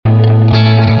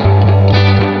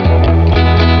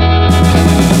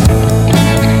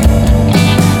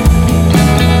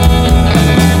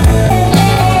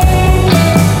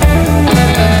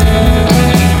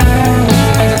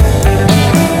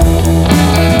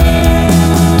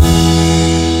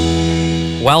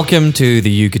Welcome to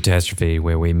the Eucatastrophe,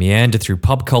 where we meander through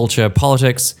pop culture,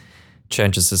 politics,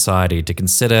 church and society to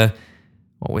consider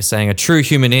what we're saying are true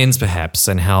human ends, perhaps,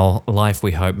 and how life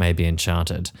we hope may be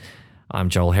enchanted. I'm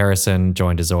Joel Harrison,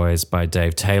 joined as always by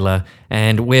Dave Taylor,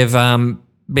 and we've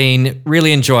been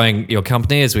really enjoying your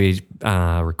company as we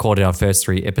recorded our first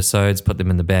 3 episodes, put them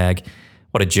in the bag.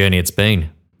 What a journey it's been.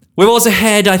 We've also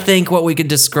had, I think, what we could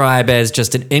describe as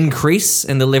just an increase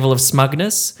in the level of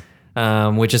smugness.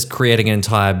 We're just creating an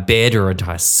entire bed or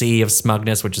entire sea of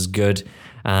smugness, which is good.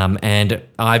 And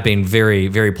I've been very,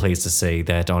 very pleased to see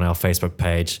that on our Facebook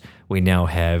page, we now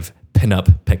have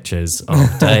pin-up pictures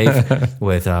of Dave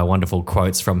with wonderful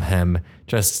quotes from him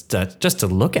just to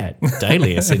look at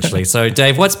daily, essentially. So,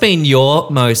 Dave, what's been your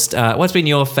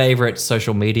favorite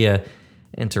social media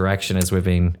interaction as we've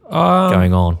been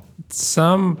going on?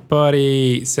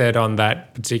 Somebody said on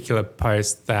that particular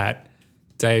post that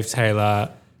Dave Taylor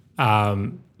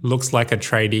looks like a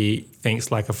tradie,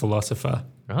 thinks like a philosopher.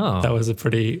 Oh, that was a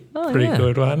pretty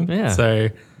good one. Yeah. So,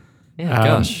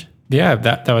 gosh. Yeah,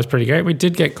 that was pretty great. We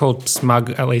did get called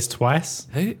smug at least twice.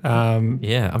 Who?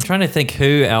 Yeah, I'm trying to think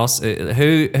who else.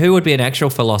 Who would be an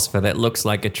actual philosopher that looks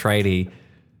like a tradie?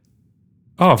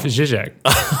 Oh, for Zizek.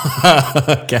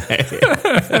 Okay.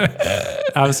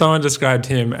 Someone described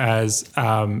him as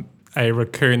a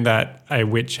raccoon that a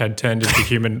witch had turned into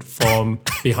human form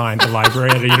behind a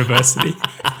library at a university.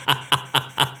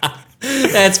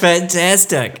 That's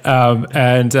fantastic. I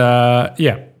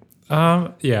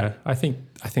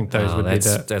think those would be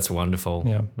that's wonderful.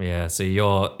 Yeah. Yeah. So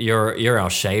you're our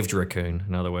shaved raccoon,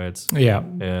 in other words.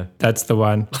 Yeah. That's the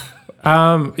one.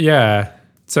 Yeah.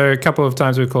 So a couple of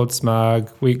times we've called smug.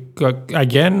 We got,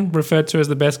 again, referred to as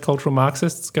the best cultural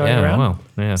Marxists going around. Well,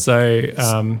 yeah. So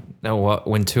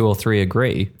when 2 or 3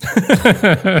 agree.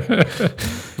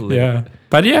 Yeah.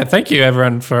 But yeah, thank you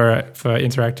everyone for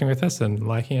interacting with us and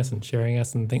liking us and sharing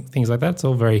us and things like that. It's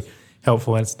all very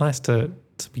helpful, and it's nice to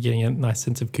be getting a nice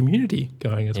sense of community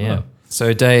going as well.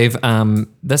 So Dave,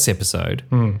 this episode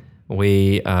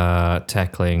we are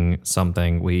tackling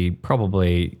something we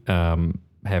probably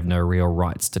have no real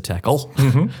rights to tackle,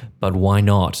 but why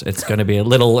not? It's going to be a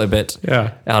bit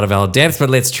out of our depth,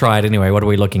 but let's try it anyway. What are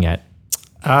we looking at?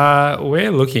 We're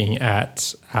looking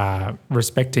at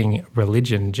respecting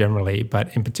religion generally,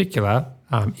 but in particular,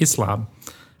 Islam.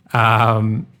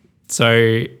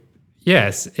 So,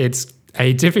 yes, it's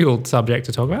a difficult subject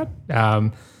to talk about.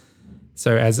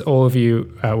 So as all of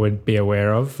you would be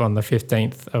aware of, on the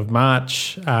 15th of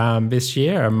March this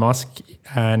year, a mosque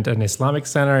and an Islamic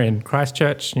centre in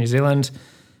Christchurch, New Zealand,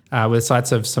 were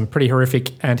sites of some pretty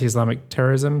horrific anti-Islamic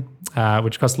terrorism,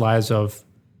 which cost lives of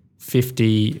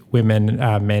 50 women,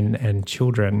 men and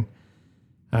children.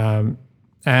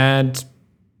 And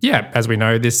yeah, as we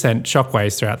know, this sent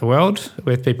shockwaves throughout the world,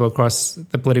 with people across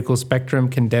the political spectrum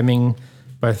condemning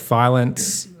both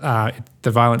violence,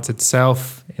 the violence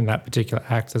itself in that particular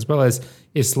act, as well as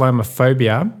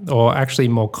Islamophobia, or actually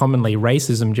more commonly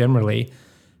racism generally.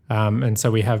 And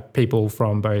so we have people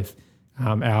from both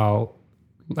our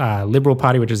Liberal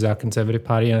Party, which is our Conservative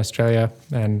Party in Australia,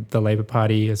 and the Labor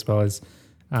Party, as well as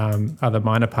other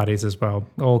minor parties as well,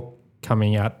 all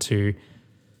coming out to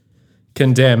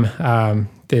condemn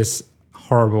this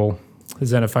horrible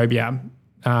xenophobia.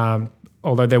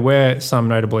 Although there were some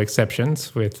notable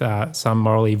exceptions, with some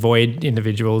morally void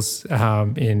individuals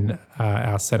in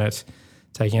our Senate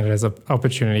taking it as an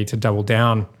opportunity to double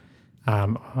down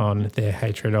on their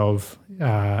hatred of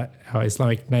our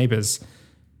Islamic neighbours.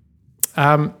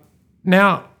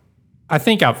 Now, I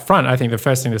think up front, the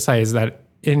first thing to say is that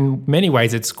in many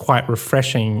ways it's quite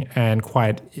refreshing and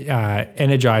quite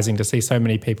energising to see so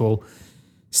many people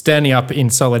standing up in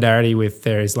solidarity with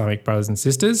their Islamic brothers and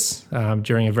sisters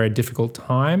during a very difficult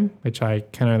time, which I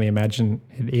can only imagine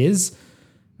it is.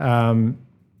 And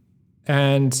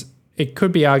it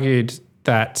could be argued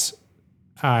that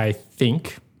I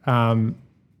think,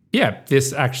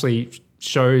 this actually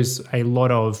shows a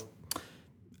lot of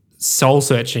soul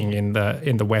searching in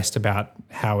the West about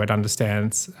how it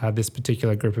understands this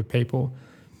particular group of people.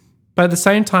 But at the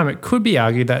same time, it could be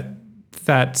argued that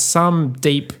some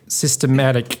deep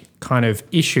systematic kind of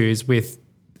issues with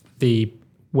the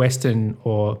Western,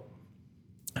 or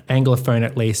Anglophone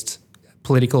at least,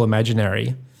 political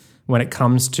imaginary when it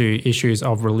comes to issues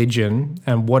of religion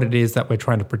and what it is that we're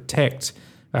trying to protect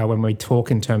when we talk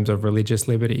in terms of religious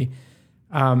liberty.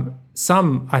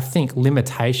 Some, I think,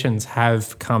 limitations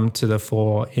have come to the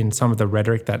fore in some of the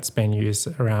rhetoric that's been used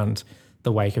around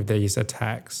the wake of these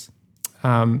attacks.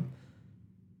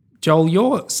 Joel,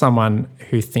 you're someone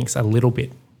who thinks a little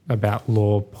bit about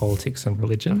law, politics and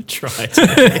religion. I try to.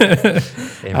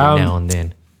 Every now and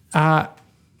then.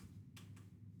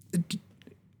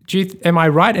 am I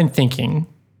right in thinking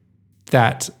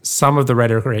that some of the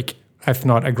rhetoric, if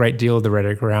not a great deal of the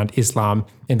rhetoric around Islam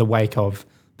in the wake of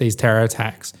these terror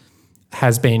attacks,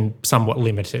 has been somewhat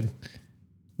limited?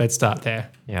 Let's start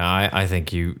there. Yeah, I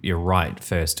think you're right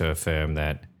first to affirm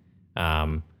that,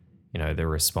 the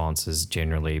response has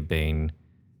generally been,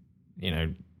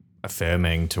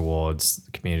 affirming towards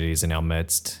the communities in our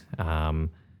midst. In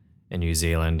New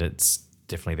Zealand, it's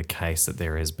definitely the case that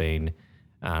there has been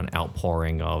an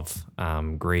outpouring of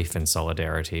grief and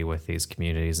solidarity with these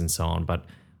communities and so on. But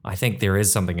I think there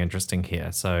is something interesting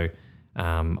here. So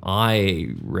I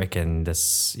reckon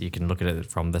you can look at it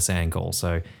from this angle.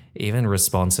 So even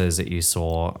responses that you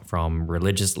saw from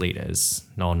religious leaders,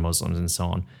 non-Muslims and so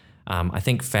on, I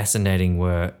think fascinating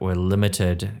were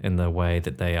limited in the way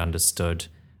that they understood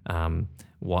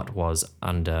what was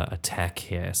under attack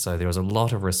here. So there was a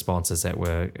lot of responses that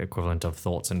were equivalent of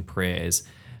thoughts and prayers,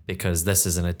 because this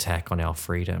is an attack on our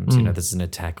freedoms. This is an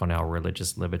attack on our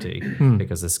religious liberty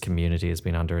because this community has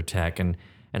been under attack. And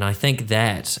I think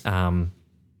that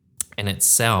in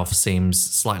itself seems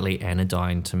slightly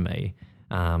anodyne to me.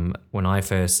 When I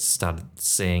first started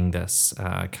seeing this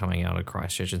coming out of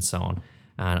Christchurch and so on,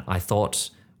 and I thought,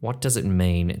 what does it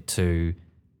mean to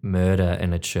murder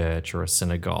in a church or a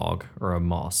synagogue or a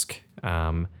mosque?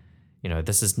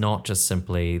 This is not just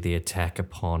simply the attack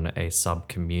upon a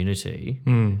sub-community,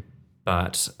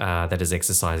 but that is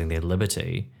exercising their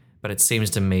liberty. But it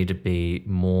seems to me to be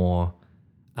more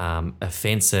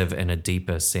offensive in a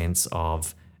deeper sense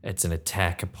of it's an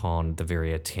attack upon the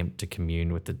very attempt to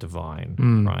commune with the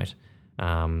divine, right?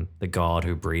 The God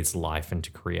who breathes life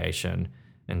into creation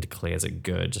and declares it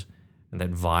good. And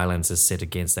that violence is set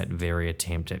against that very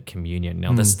attempt at communion.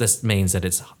 Now, this means that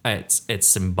it's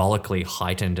symbolically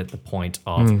heightened at the point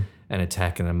of an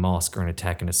attack in a mosque or an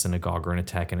attack in a synagogue or an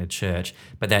attack in a church,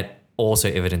 but that also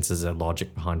evidences a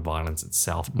logic behind violence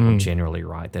itself more generally,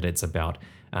 right? That it's about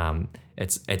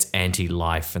it's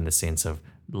anti-life in the sense of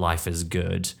life is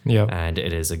good, and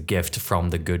it is a gift from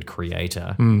the good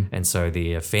creator. And so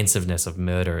the offensiveness of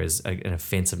murder is an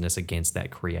offensiveness against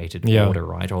that created order,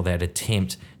 right? Or that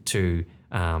attempt to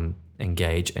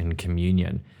engage in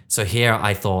communion. So here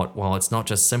I thought, well, it's not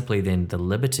just simply then the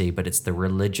liberty, but it's the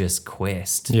religious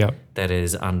quest that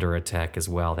is under attack as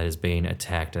well, that has been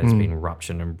attacked, that has been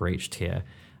ruptured and breached here.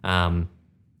 And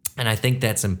I think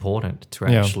that's important to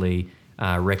actually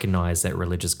recognize that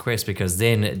religious quest, because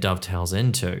then it dovetails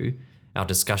into our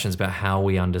discussions about how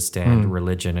we understand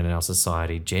religion in our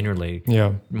society generally.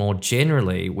 More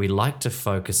generally, we like to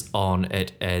focus on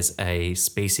it as a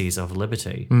species of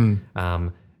liberty.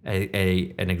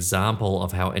 An example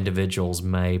of how individuals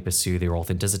may pursue their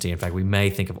authenticity. In fact, we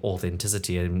may think of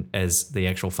authenticity as the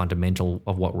actual fundamental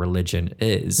of what religion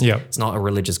is. It's not a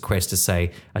religious quest to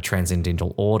say a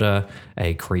transcendental order,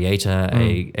 a creator,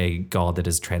 a God that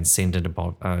is transcendent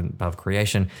above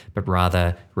creation, but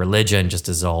rather religion just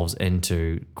dissolves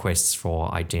into quests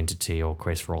for identity or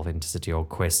quests for authenticity or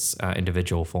quests,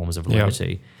 individual forms of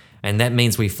liberty. And that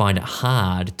means we find it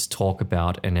hard to talk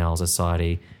about in our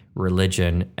society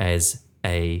religion as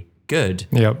a good.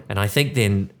 And I think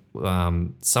then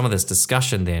some of this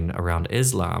discussion then around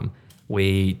Islam,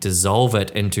 we dissolve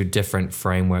it into different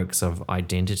frameworks of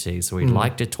identity. So we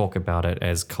like to talk about it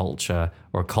as culture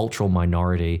or a cultural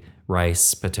minority,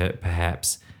 race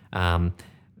perhaps. In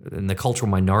the cultural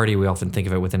minority, we often think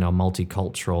of it within our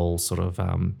multicultural sort of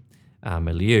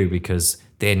milieu, because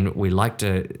then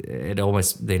it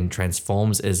almost then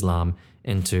transforms Islam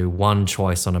into one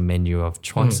choice on a menu of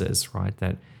choices, right?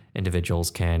 That individuals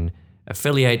can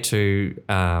affiliate to,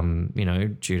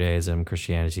 Judaism,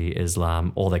 Christianity,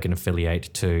 Islam, or they can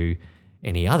affiliate to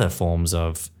any other forms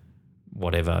of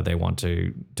whatever they want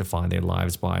to define their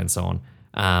lives by and so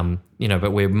on.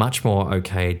 But we're much more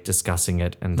okay discussing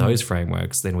it in those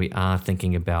frameworks than we are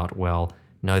thinking about, well,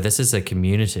 no, this is a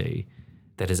community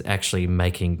that is actually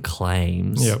making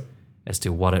claims as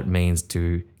to what it means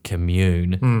to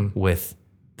commune with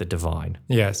the divine.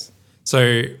 Yes.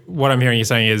 So what I'm hearing you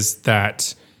saying is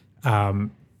that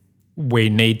we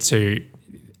need to,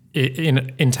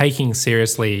 in taking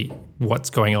seriously what's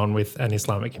going on with an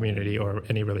Islamic community or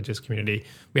any religious community,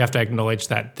 we have to acknowledge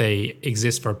that they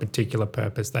exist for a particular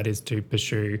purpose, that is to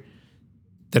pursue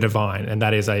the divine, and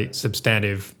that is a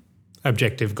substantive,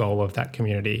 objective goal of that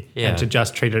community. And to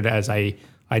just treat it as a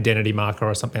identity marker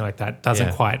or something like that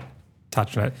doesn't quite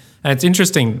touch on it. And it's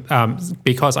interesting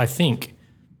because I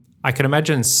can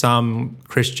imagine some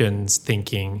Christians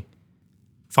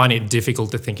finding it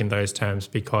difficult to think in those terms,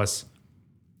 because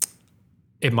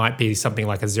it might be something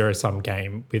like a zero-sum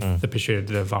game with the pursuit of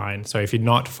the divine. So if you're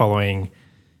not following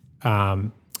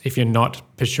if you're not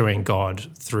pursuing God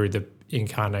through the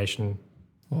incarnation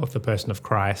of the person of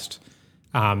Christ,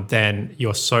 then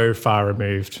you're so far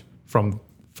removed from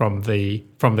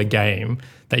the game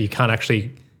that you can't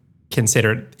actually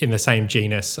consider it in the same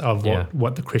genus of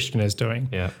what the Christian is doing.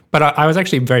 Yeah. But I was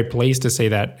actually very pleased to see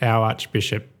that our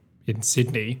Archbishop in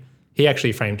Sydney, he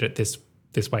actually framed it this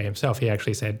way himself. He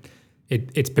actually said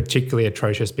it's particularly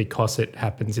atrocious because it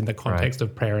happens in the context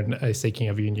of prayer and a seeking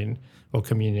of union or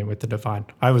communion with the divine.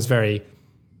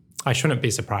 I shouldn't be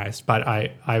surprised, but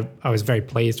I was very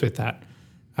pleased with that.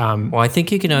 Well, I think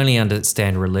you can only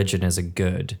understand religion as a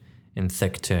good in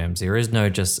thick terms. There is no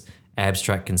just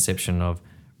abstract conception of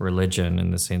religion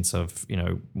in the sense of,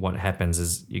 what happens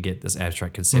is you get this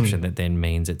abstract conception that then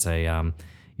means it's a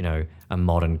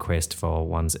modern quest for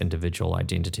one's individual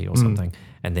identity or something,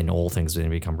 and then all things then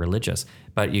become religious.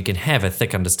 But you can have a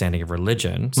thick understanding of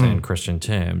religion, say in Christian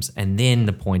terms, and then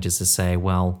the point is to say,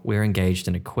 well, we're engaged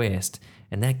in a quest,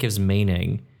 and that gives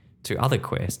meaning to other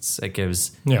quests. It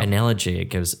gives analogy. It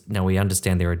gives, now we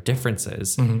understand there are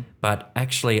differences, but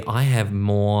actually I have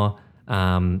more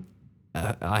to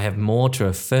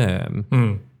affirm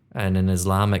in an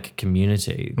Islamic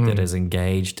community that is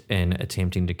engaged in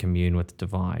attempting to commune with the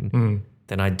divine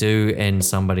than I do in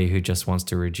somebody who just wants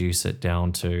to reduce it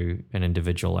down to an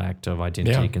individual act of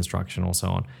identity construction or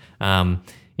so on.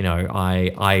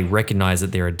 I recognize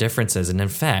that there are differences. And in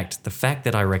fact, the fact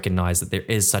that I recognize that there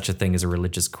is such a thing as a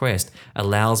religious quest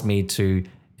allows me to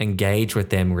engage with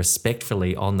them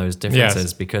respectfully on those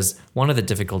differences, because one of the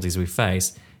difficulties we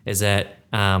face is that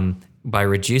by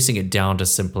reducing it down to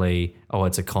simply,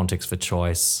 it's a context for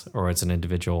choice or it's an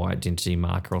individual identity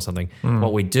marker or something,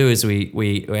 what we do is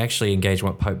we actually engage in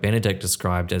what Pope Benedict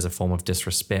described as a form of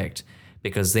disrespect,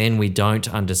 because then we don't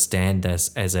understand this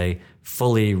as a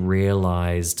fully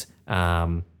realized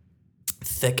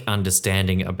thick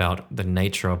understanding about the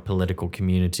nature of political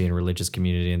community and religious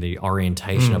community and the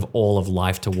orientation of all of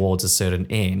life towards a certain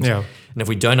end. Yeah. And if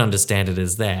we don't understand it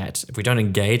as that, if we don't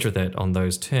engage with it on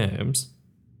those terms,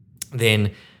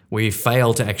 then we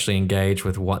fail to actually engage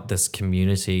with what this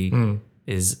community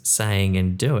is saying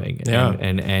and doing,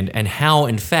 and how,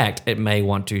 in fact, it may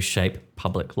want to shape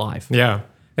public life. Yeah,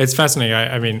 it's fascinating.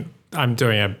 I mean, I'm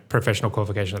doing a professional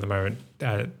qualification at the moment,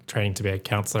 training to be a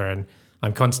counsellor, and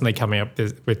I'm constantly coming up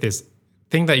with this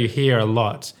thing that you hear a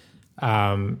lot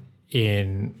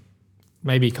in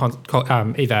maybe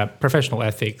either professional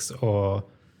ethics or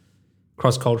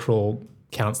cross-cultural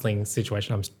counselling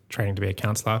situation. I'm training to be a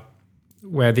counsellor,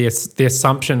 where the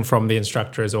assumption from the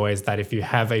instructor is always that if you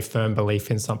have a firm belief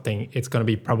in something, it's going to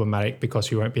be problematic because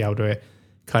you won't be able to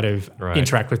kind of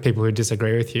interact with people who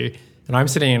disagree with you. And I'm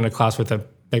sitting in a class with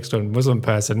next to a Muslim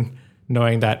person,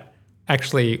 knowing that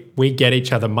actually we get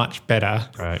each other much better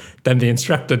than the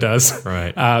instructor does,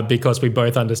 because we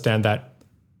both understand that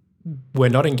we're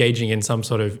not engaging in some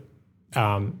sort of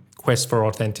quest for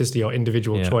authenticity or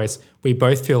individual choice. We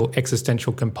both feel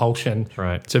existential compulsion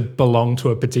to belong to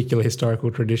a particular historical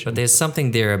tradition. But there's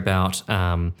something there about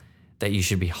that you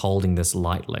should be holding this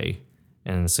lightly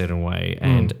in a certain way.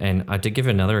 And to give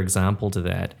another example to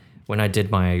that, when I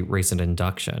did my recent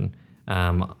induction,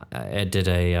 I did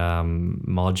a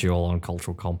module on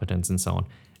cultural competence and so on,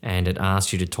 and it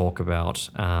asked you to talk about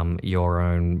your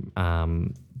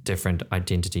own different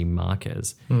identity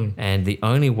markers. And the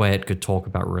only way it could talk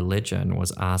about religion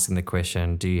was asking the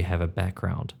question, do you have a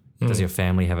background? Does your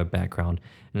family have a background?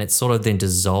 And it sort of then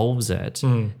dissolves it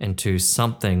into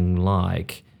something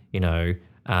like,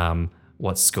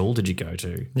 what school did you go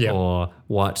to? Or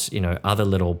what, other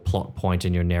little plot point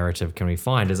in your narrative can we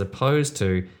find, as opposed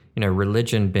to,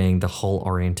 religion being the whole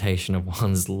orientation of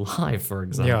one's life, for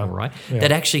example, right? Yeah.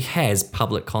 That actually has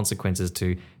public consequences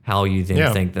to how you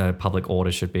then think the public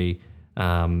order should be,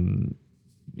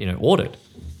 ordered.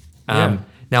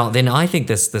 Now, then I think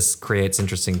this creates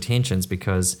interesting tensions,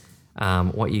 because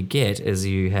what you get is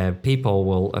you have people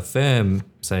will affirm,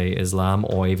 say, Islam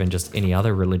or even just any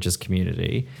other religious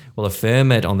community, will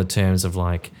affirm it on the terms of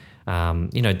like,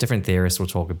 different theorists will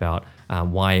talk about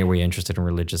why are we interested in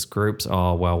religious groups?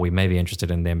 Oh, well, we may be interested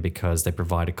in them because they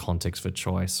provide a context for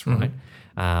choice, right?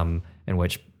 In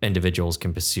which individuals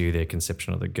can pursue their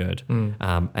conception of the good.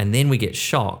 And then we get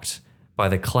shocked by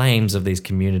the claims of these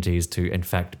communities to, in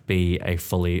fact, be a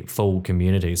full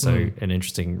community. So an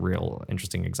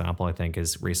interesting example, I think,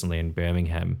 is recently in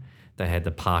Birmingham, they had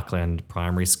the Parkland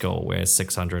Primary School where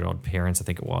 600 odd parents, I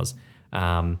think it was,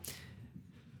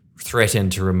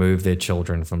 threatened to remove their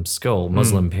children from school.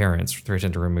 Muslim parents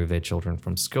threatened to remove their children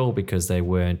from school because they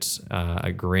weren't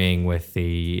agreeing with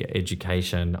the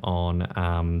education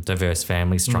on diverse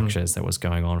family structures that was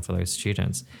going on for those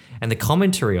students. And the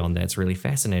commentary on that's really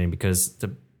fascinating because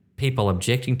the people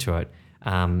objecting to it,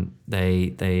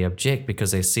 they object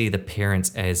because they see the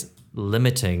parents as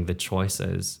limiting the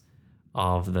choices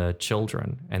of the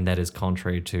children, and that is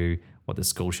contrary to what the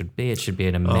school should be. It should be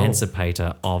an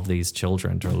emancipator of these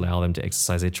children to allow them to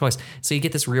exercise their choice. So you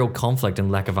get this real conflict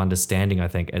and lack of understanding, I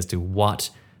think, as to what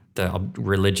the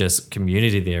religious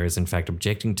community there is in fact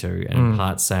objecting to, and in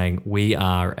part saying we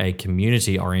are a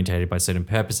community orientated by certain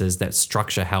purposes that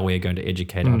structure how we are going to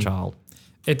educate our child.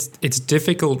 It's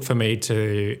difficult for me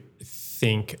to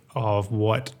think of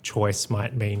what choice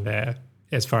might mean there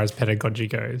as far as pedagogy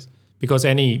goes, because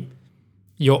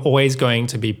you're always going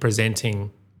to be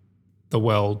presenting the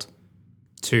world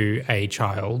to a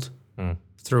child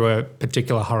through a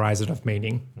particular horizon of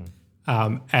meaning.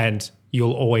 And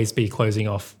you'll always be closing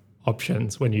off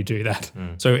options when you do that.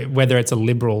 So whether it's a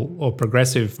liberal or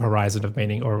progressive horizon of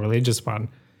meaning or a religious one,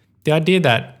 the idea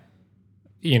that,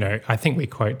 I think we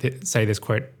say this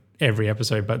quote every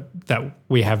episode, but that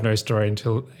we have no story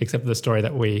except the story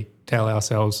that we tell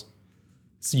ourselves.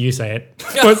 So you say it.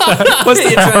 What's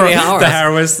the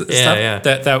Harris stuff? Yeah.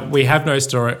 That we have no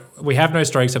story. We have no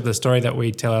story except the story that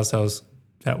we tell ourselves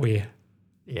that we.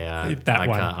 Yeah, that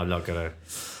one. I'm not gonna.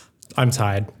 I'm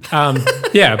tired.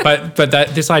 But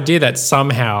this idea that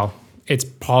somehow it's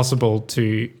possible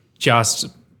to just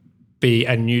be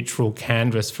a neutral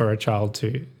canvas for a child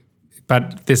to.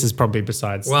 But this is probably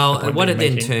besides. Well, what it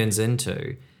then turns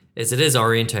into is it is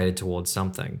orientated towards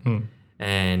something.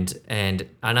 And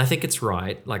I think it's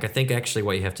right. Like, I think actually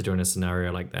what you have to do in a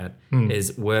scenario like that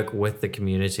is work with the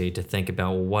community to think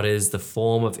about what is the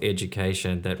form of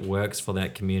education that works for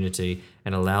that community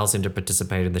and allows them to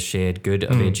participate in the shared good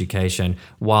of education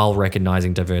while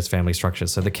recognizing diverse family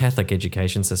structures. So the Catholic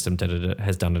education system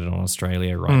has done it in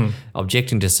Australia, right?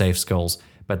 Objecting to safe schools,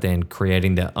 but then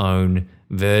creating their own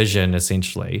version,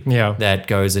 essentially, that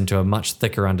goes into a much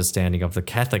thicker understanding of the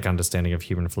Catholic understanding of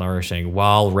human flourishing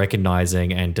while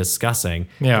recognizing and discussing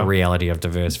the reality of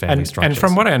diverse family structures. And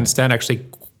from what I understand, actually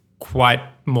quite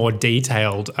more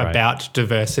detailed about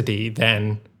diversity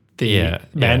than the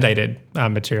mandated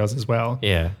materials as well.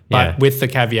 But with the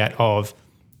caveat of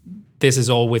this is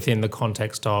all within the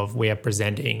context of we are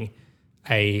presenting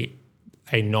a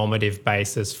normative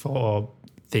basis for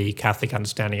the Catholic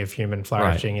understanding of human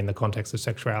flourishing in the context of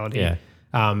sexuality.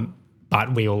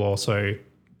 But we will also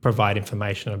provide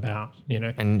information about,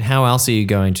 And how else are you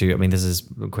going to, this is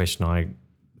a question I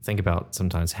think about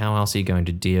sometimes, how else are you going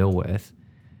to deal with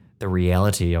the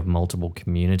reality of multiple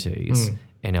communities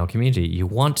in our community?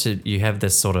 You have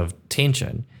this sort of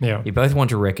tension. You both want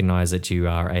to recognize that you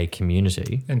are a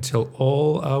community. Until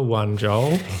all are one,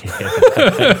 Joel.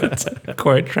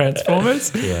 Quote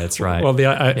Transformers. Yeah, that's right. Well,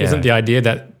 isn't the idea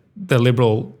that the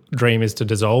liberal dream is to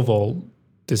dissolve all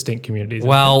distinct communities?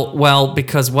 Well,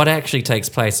 because what actually takes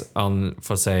place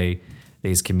for say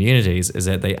these communities is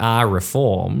that they are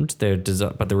reformed,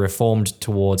 but they're reformed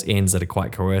towards ends that are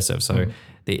quite coercive. So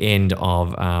the end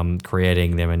of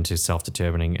creating them into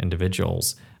self-determining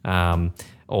individuals,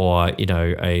 or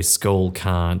a school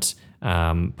can't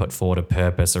put forward a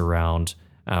purpose around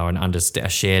a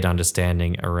shared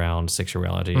understanding around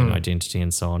sexuality and identity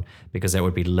and so on, because that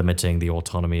would be limiting the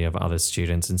autonomy of other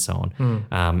students and so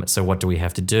on. So what do we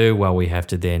have to do? Well, we have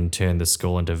to then turn the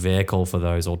school into a vehicle for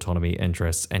those autonomy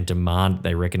interests and demand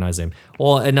they recognize them.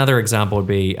 Or another example would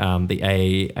be the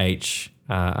AHRC,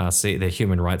 the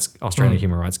Australian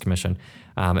Human Rights Commission,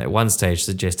 at one stage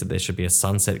suggested there should be a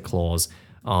sunset clause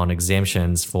on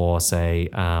exemptions for, say,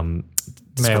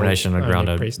 discrimination on the ground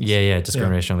of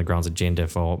discrimination on the grounds of gender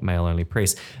for male-only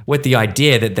priests, with the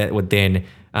idea that would then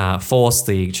force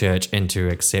the church into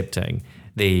accepting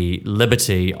the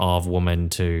liberty of women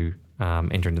to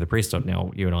enter into the priesthood.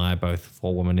 Now, you and I are both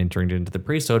for women entering into the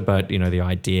priesthood, but the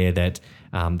idea that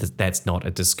that's not a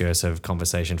discursive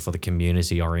conversation for the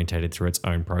community orientated through its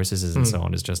own processes and so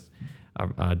on is just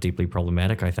deeply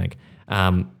problematic, I think.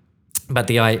 But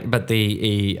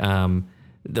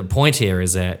the point here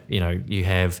is that you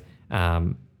have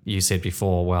you said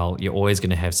before, well, you're always going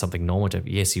to have something normative.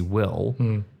 Yes, you will,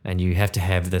 and you have to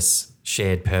have this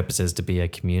shared purposes to be a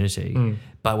community.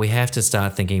 But we have to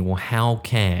start thinking, well, how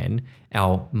can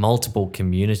our multiple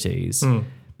communities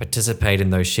participate in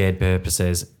those shared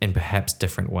purposes in perhaps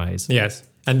different ways? Yes,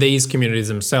 and these communities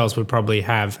themselves would probably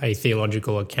have a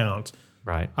theological account,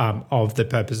 of the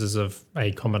purposes of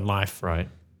a common life,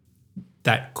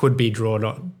 that could be drawn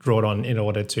on in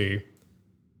order to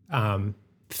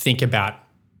think about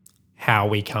how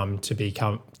we come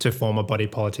to form a body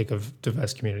politic of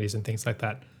diverse communities and things like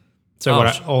that. So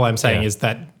all I'm saying is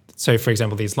that, so for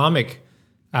example, the Islamic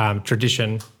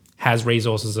tradition has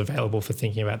resources available for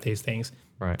thinking about these things.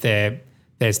 Right.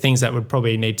 There's things that would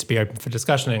probably need to be open for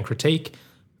discussion and critique,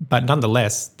 but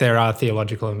nonetheless, there are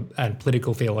theological and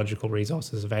political theological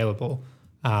resources available.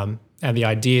 And the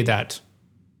idea that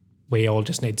we all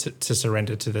just need to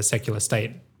surrender to the secular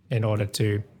state in order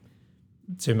to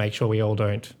make sure we all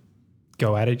don't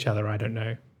go at each other, I don't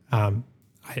know.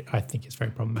 I think it's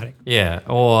very problematic. Yeah,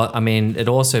 or I mean, it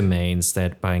also means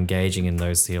that by engaging in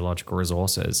those theological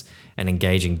resources and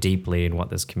engaging deeply in what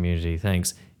this community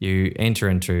thinks, you enter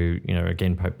into,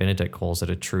 again, Pope Benedict calls it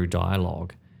a true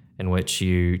dialogue, in which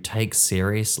you take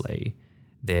seriously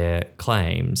their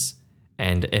claims,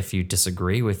 and if you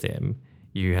disagree with them,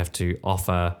 you have to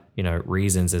offer,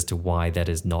 reasons as to why that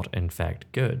is not in fact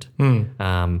good.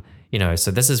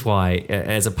 So this is why,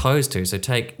 as opposed to,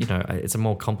 it's a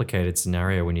more complicated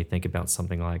scenario when you think about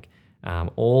something like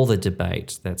all the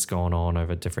debate that's gone on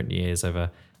over different years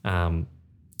over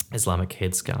Islamic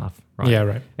headscarf, right? Yeah,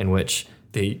 right. In which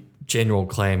the general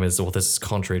claim is, this is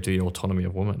contrary to the autonomy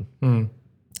of women.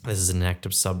 This is an act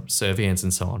of subservience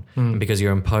and so on. And because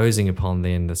you're imposing upon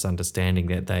them this understanding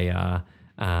that they are,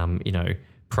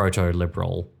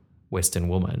 proto-liberal Western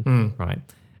woman, right?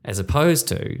 As opposed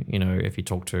to, if you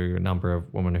talk to a number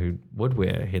of women who would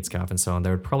wear a headscarf and so on,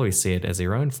 they would probably see it as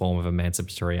their own form of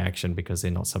emancipatory action because they're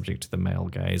not subject to the male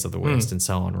gaze of the West and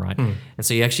so on, right? And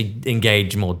so you actually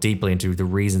engage more deeply into the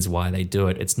reasons why they do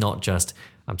it. It's not just,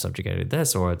 I'm subjugated to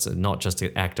this, or it's not just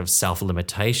an act of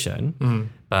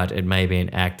self-limitation, but it may be an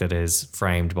act that is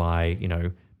framed by,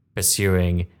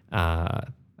 pursuing a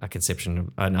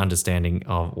conception, an understanding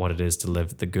of what it is to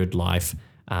live the good life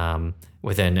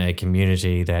within a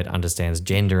community that understands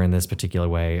gender in this particular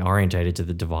way, orientated to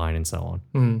the divine and so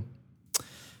on.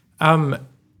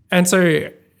 And so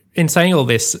in saying all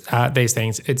this, these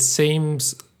things, it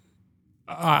seems,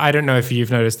 I don't know if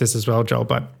you've noticed this as well, Joel,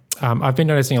 but I've been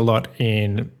noticing a lot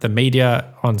in the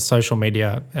media, on social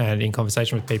media, and in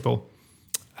conversation with people,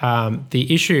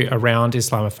 the issue around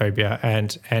Islamophobia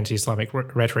and anti-Islamic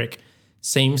rhetoric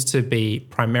seems to be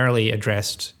primarily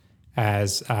addressed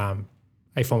as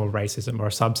a form of racism or a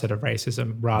subset of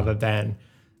racism rather than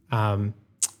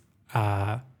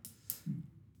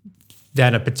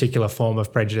a particular form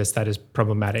of prejudice that is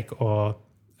problematic or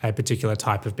a particular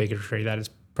type of bigotry that is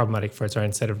problematic for its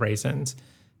own set of reasons.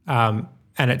 And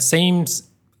it seems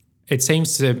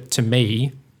to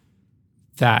me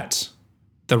that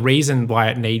the reason why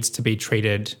it needs to be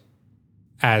treated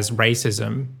as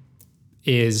racism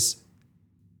is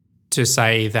to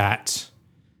say that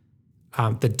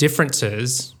the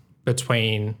differences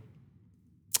between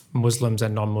Muslims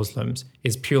and non-Muslims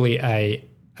is purely a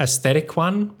aesthetic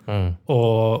one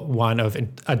or one of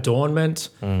adornment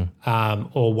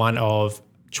or one of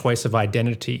choice of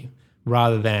identity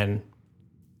rather than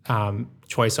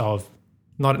choice of,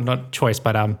 not choice,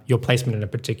 but your placement in a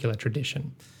particular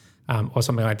tradition or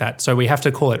something like that. So we have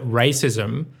to call it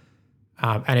racism.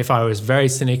 And if I was very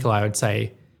cynical, I would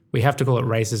say we have to call it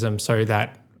racism so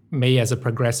that me as a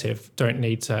progressive don't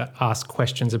need to ask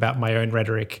questions about my own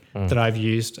rhetoric that I've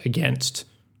used against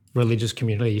religious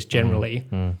communities generally.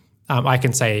 I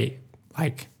can say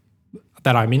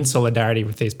that I'm in solidarity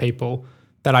with these people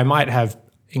that I might have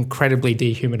incredibly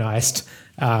dehumanized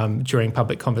during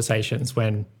public conversations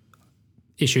when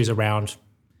issues around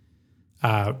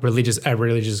religious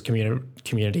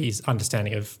communities'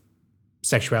 understanding of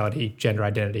sexuality, gender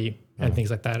identity, and things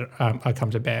like that I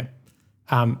come to bear.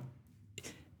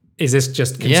 Is this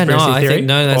just conspiracy theory?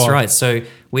 That's right. So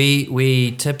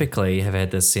we typically have had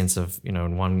this sense of,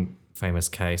 in one famous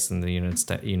case in the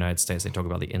United States, they talk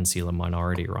about the insular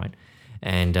minority, right?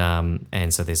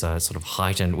 And so there's a sort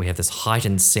of we have this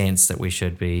heightened sense that we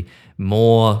should be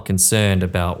more concerned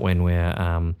about when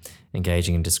we're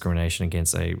engaging in discrimination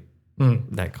against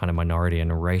that kind of minority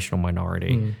and a racial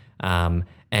minority.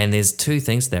 And there's two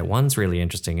things to that. One's really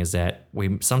interesting is that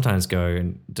we sometimes go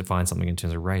and define something in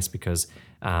terms of race because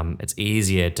it's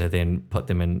easier to then put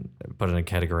in a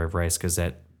category of race because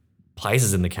that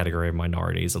places in the category of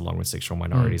minorities along with sexual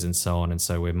minorities and so on. And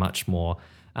so we're much more,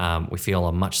 we feel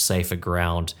on much safer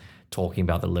ground talking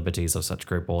about the liberties of such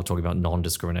group or talking about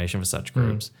non-discrimination for such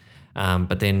groups.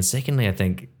 But then secondly, I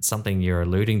think something you're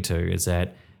alluding to is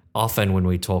that often when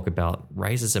we talk about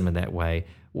racism in that way,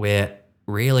 we're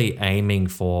really aiming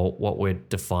for what we'd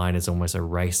define as almost a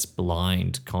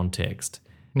race-blind context.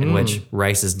 in which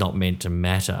race is not meant to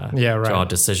matter Yeah, right. to our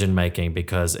decision making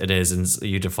because it is, and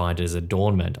you defined it as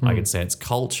adornment. I could say it's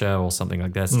culture or something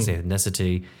like that. It's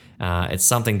ethnicity. It's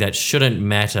something that shouldn't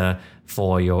matter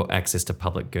for your access to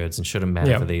public goods and shouldn't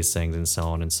matter for these things and so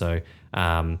on. And so,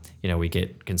 we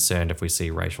get concerned if we see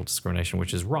racial discrimination,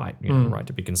 which is right, right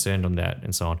to be concerned on that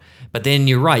and so on. But then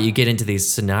you're right, you get into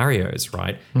these scenarios,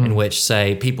 right, in which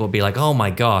say people will be like, oh my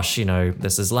gosh,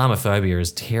 this Islamophobia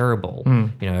is terrible.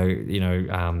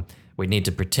 We need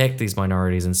to protect these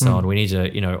minorities and so on. We need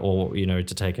to,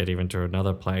 to take it even to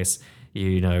another place,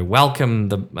 welcome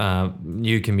the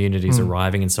new communities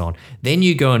arriving and so on. Then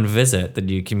you go and visit the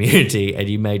new community and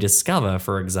you may discover,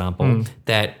 for example,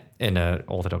 that in an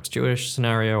Orthodox Jewish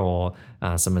scenario or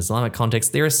some Islamic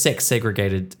context, there are sex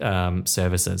segregated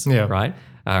services, right?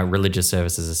 Religious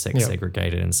services are sex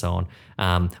segregated and so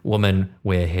on. Women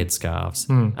wear headscarves.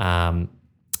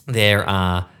 There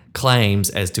are claims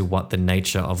as to what the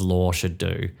nature of law should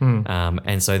do.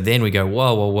 And so then we go,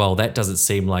 whoa, that doesn't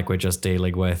seem like we're just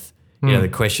dealing with the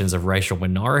questions of racial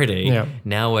minority. Yeah.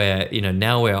 Now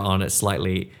we're on it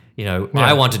slightly.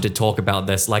 I wanted to talk about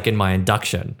this like in my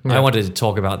induction. I wanted to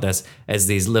talk about this as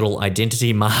these little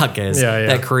identity markers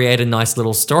that create a nice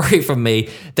little story for me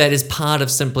that is part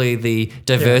of simply the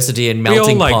diversity and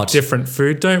melting we all pot. like different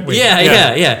food, don't we?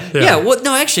 Yeah. Well,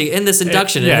 no, actually, in this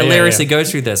induction, it hilariously goes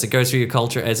through this. It goes through your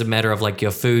culture as a matter of like your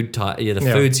food type, the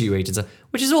foods you eat and stuff,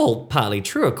 which is all partly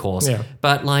true, of course. Yeah.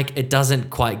 But like, it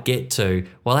doesn't quite get to,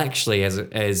 well, actually,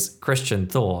 as Christian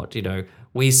thought,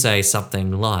 we say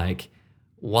something like,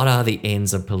 what are the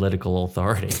ends of political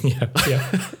authority?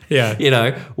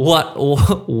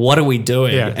 What are we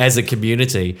doing as a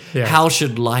community? Yeah. How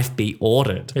should life be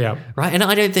ordered? Yeah. Right. And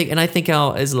I think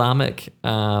our Islamic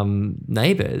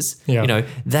neighbours,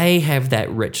 they have that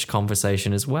rich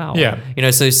conversation as well. Yeah.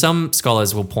 So some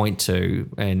scholars will point to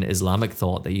in Islamic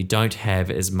thought that you don't have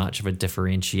as much of a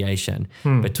differentiation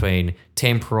between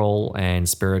temporal and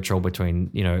spiritual,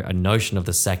 between, a notion of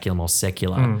the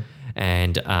secular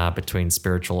and between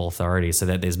spiritual authority, so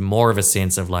that there's more of a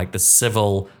sense of like the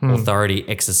civil authority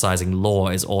exercising law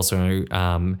is also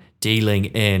dealing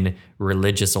in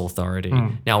religious authority.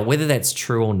 Now, whether that's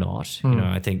true or not,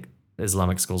 I think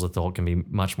Islamic schools of thought can be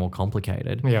much more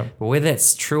complicated. Yeah. But whether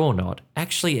that's true or not,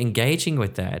 actually engaging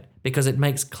with that, because it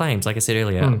makes claims, like I said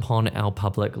earlier, upon our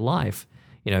public life,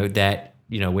 that,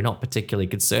 we're not particularly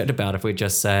concerned about if we're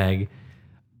just saying,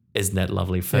 isn't that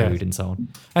lovely food and so on.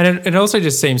 And it also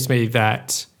just seems to me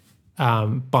that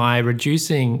by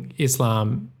reducing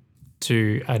Islam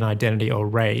to an identity or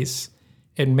race,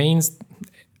 it means,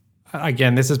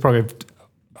 again, this is probably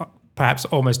perhaps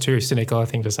almost too cynical a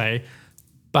thing to say,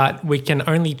 but we can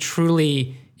only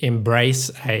truly embrace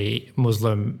a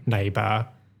Muslim neighbor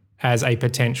as a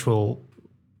potential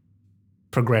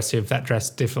progressive that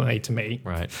dressed differently to me,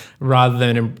 right? Rather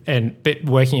than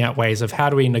working out ways of how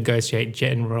do we negotiate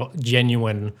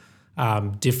genuine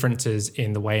differences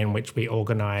in the way in which we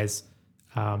organize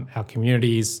our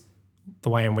communities, the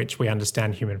way in which we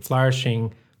understand human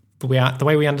flourishing, the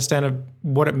way we understand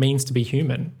what it means to be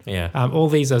human. Yeah. All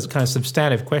these are kind of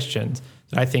substantive questions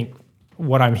that I think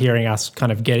what I'm hearing us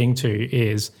kind of getting to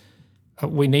is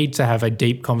we need to have a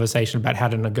deep conversation about how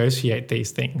to negotiate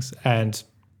these things, and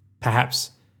perhaps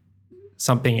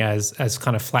something as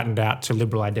kind of flattened out to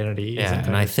liberal identity. Yeah,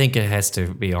 and I think it has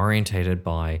to be orientated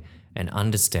by an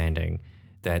understanding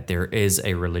that there is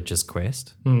a religious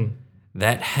quest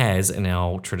that has in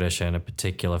our tradition a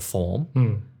particular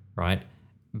form, right?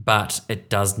 But it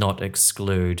does not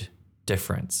exclude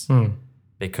difference.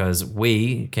 Because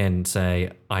we can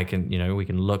say, we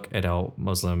can look at our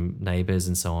Muslim neighbors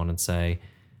and so on and say,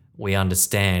 we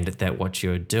understand that what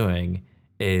you're doing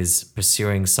is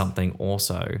pursuing something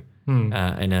also in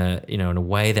a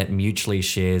way that mutually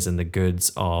shares in the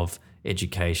goods of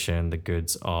education, the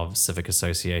goods of civic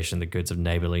association, the goods of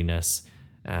neighborliness,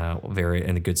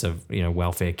 and the goods of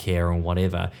welfare care and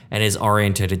whatever, and is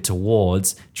oriented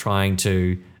towards trying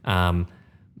to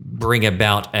bring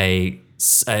about an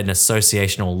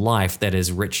associational life that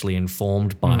is richly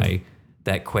informed by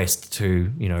that quest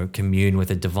to commune with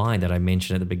the divine that I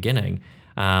mentioned at the beginning.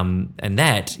 And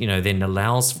that, then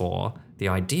allows for the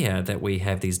idea that we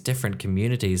have these different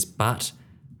communities, but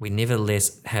we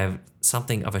nevertheless have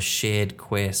something of a shared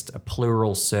quest, a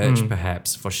plural search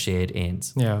perhaps for shared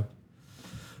ends. Yeah.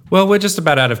 Well, we're just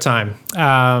about out of time.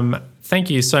 Thank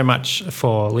you so much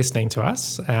for listening to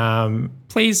us.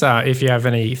 Please, if you have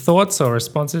any thoughts or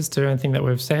responses to anything that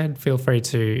we've said, feel free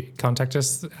to contact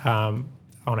us on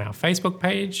our Facebook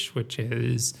page, which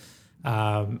is...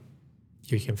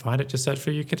 you can find it, just search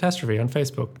for Your Catastrophe on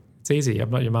Facebook. It's easy. I'm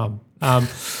not your mum.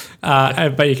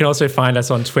 But you can also find us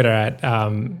on Twitter at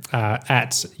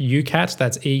UCAT.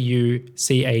 That's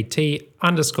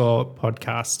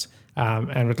EUCAT_podcast.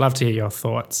 And we'd love to hear your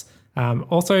thoughts.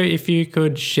 Also, if you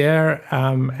could share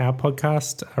our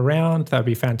podcast around, that would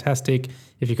be fantastic.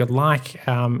 If you could like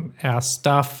our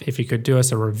stuff, if you could do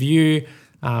us a review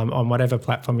on whatever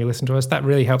platform you listen to us, that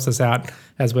really helps us out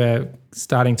as we're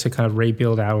starting to kind of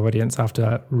rebuild our audience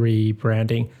after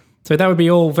rebranding. So that would be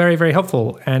all very, very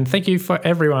helpful. And thank you for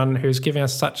everyone who's giving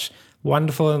us such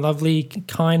wonderful and lovely,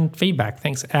 kind feedback.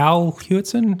 Thanks, Al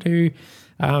Hewitson, who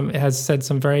has said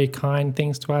some very kind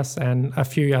things to us, and a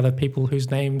few other people whose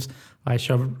names I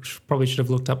probably should have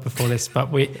looked up before this.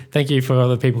 But we thank you for all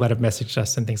the people that have messaged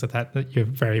us and things like that. You're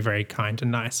very, very kind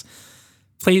and nice.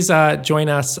 Please join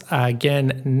us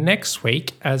again next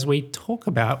week as we talk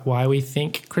about why we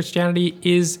think Christianity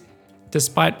is,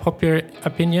 despite popular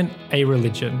opinion, a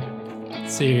religion.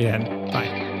 See you then.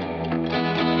 Bye.